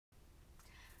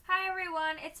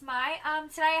everyone, it's Mai.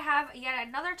 Today I have yet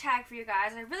another tag for you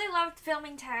guys. I really loved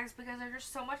filming tags because they're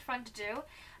just so much fun to do,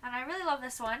 and I really love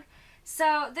this one.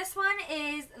 So this one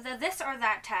is the this or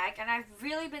that tag, and I've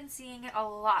really been seeing it a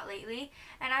lot lately.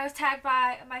 And I was tagged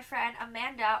by my friend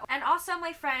Amanda and also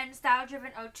my friend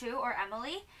StyleDriven02 or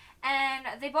Emily,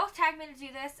 and they both tagged me to do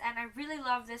this, and I really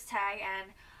love this tag,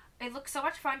 and it looks so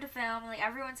much fun to film. Like,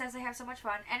 everyone says they have so much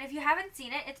fun. And if you haven't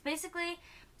seen it, it's basically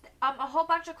a whole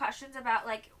bunch of questions about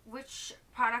like which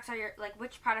products are your, like,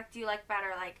 which product do you like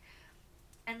better, like,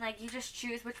 and like you just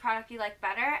choose which product you like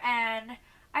better. And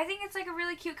I think it's like a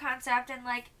really cute concept, and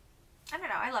like, I don't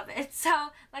know, I love it. So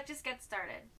let's just get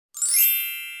started.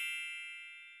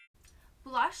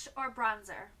 Blush or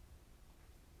bronzer?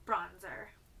 Bronzer.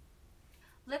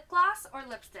 Lip gloss or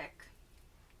lipstick?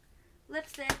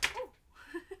 Lipstick. Ooh.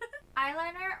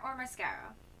 Eyeliner or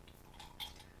mascara?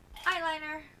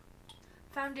 Eyeliner.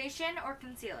 Foundation or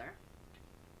concealer?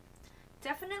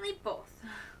 Definitely both.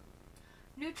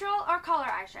 Neutral or color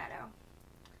eyeshadow?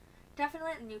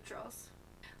 Definitely neutrals.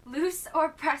 Loose or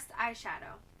pressed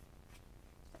eyeshadow?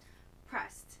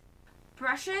 Pressed.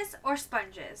 Brushes or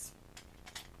sponges?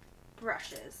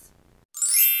 Brushes.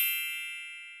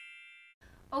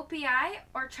 OPI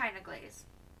or China glaze?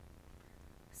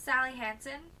 Sally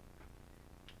Hansen.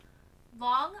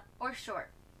 Long or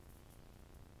short?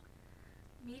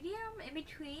 Medium, in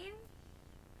between.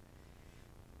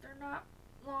 They're not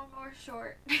long or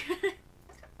short.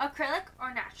 Acrylic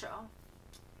or natural?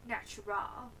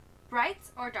 Natural.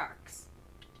 Brights or darks?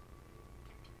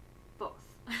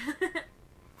 Both.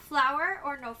 Flower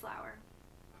or no flower?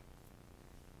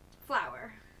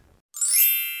 Flower.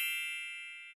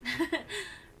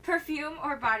 Perfume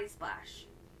or body splash?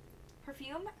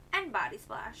 Perfume and body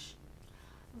splash.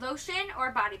 Lotion or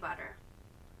body butter?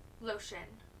 Lotion.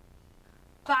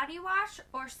 Body wash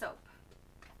or soap?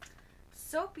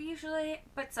 Soap usually,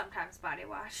 but sometimes body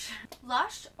wash.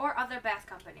 Lush or other bath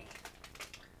company?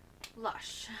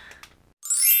 Lush.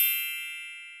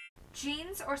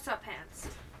 Jeans or sweatpants?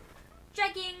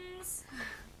 Jeggings.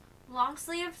 Long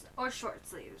sleeves or short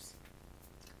sleeves?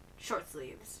 Short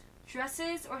sleeves.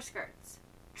 Dresses or skirts?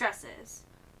 Dresses.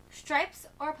 Stripes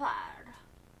or plaid?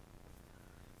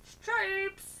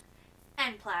 Stripes.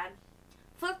 And plaid.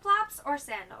 Flip-flops or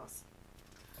sandals?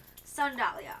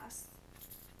 Sandalias.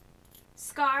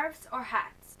 Scarves or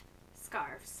hats?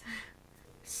 Scarves.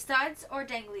 Studs or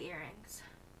dangly earrings?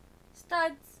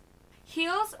 Studs.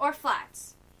 Heels or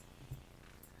flats?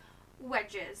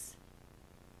 Wedges.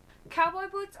 Cowboy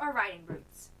boots or riding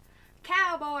boots?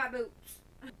 Cowboy boots.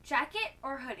 Jacket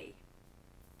or hoodie?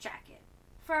 Jacket.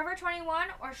 Forever 21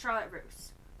 or Charlotte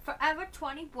Russe? Forever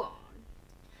 21.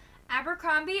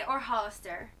 Abercrombie or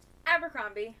Hollister?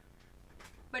 Abercrombie.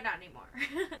 But not anymore.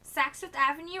 Saks Fifth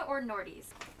Avenue or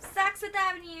Nordy's? Saks Fifth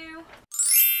Avenue.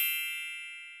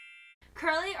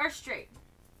 Curly or straight?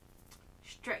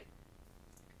 Straight.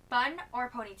 Bun or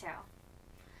ponytail?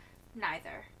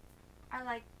 Neither. I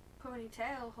like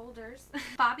ponytail holders.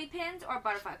 Bobby pins or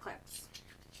butterfly clips?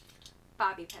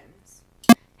 Bobby pins.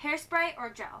 Hairspray or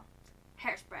gel?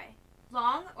 Hairspray.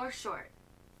 Long or short?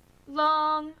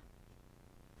 Long.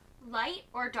 Light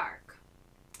or dark?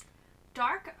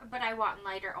 Dark, but I want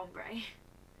lighter ombre.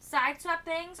 Side swept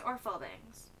bangs or full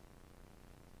bangs?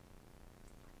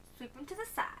 Sweep them to the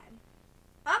side.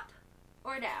 Up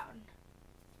or down?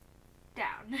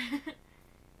 Down.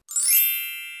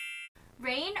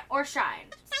 Rain or shine?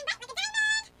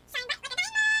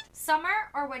 Summer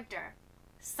or winter?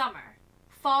 Summer.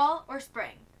 Fall or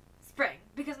spring? Spring,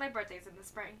 because my birthday's in the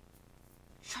spring.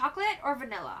 Chocolate or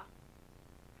vanilla?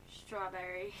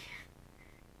 Strawberry.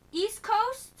 East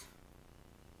Coast?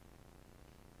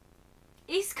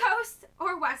 East Coast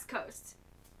or West Coast?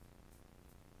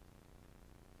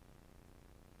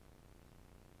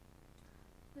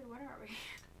 Wait, what are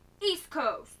we? East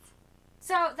Coast.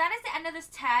 So that is the end of this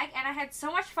tag, and I had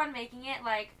so much fun making it.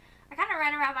 Like, I kind of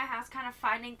ran around my house kind of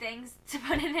finding things to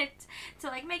put in it to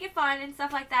like make it fun and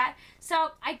stuff like that.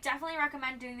 So I definitely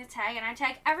recommend doing this tag, and I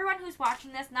tag everyone who's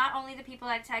watching this, not only the people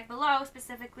that I tag below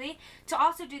specifically, to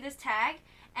also do this tag.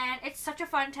 And it's such a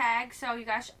fun tag, so you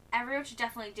guys, everyone should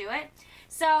definitely do it.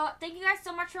 So thank you guys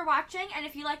so much for watching, and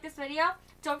if you like this video,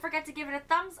 don't forget to give it a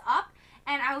thumbs up,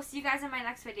 and I will see you guys in my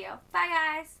next video. Bye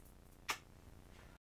guys!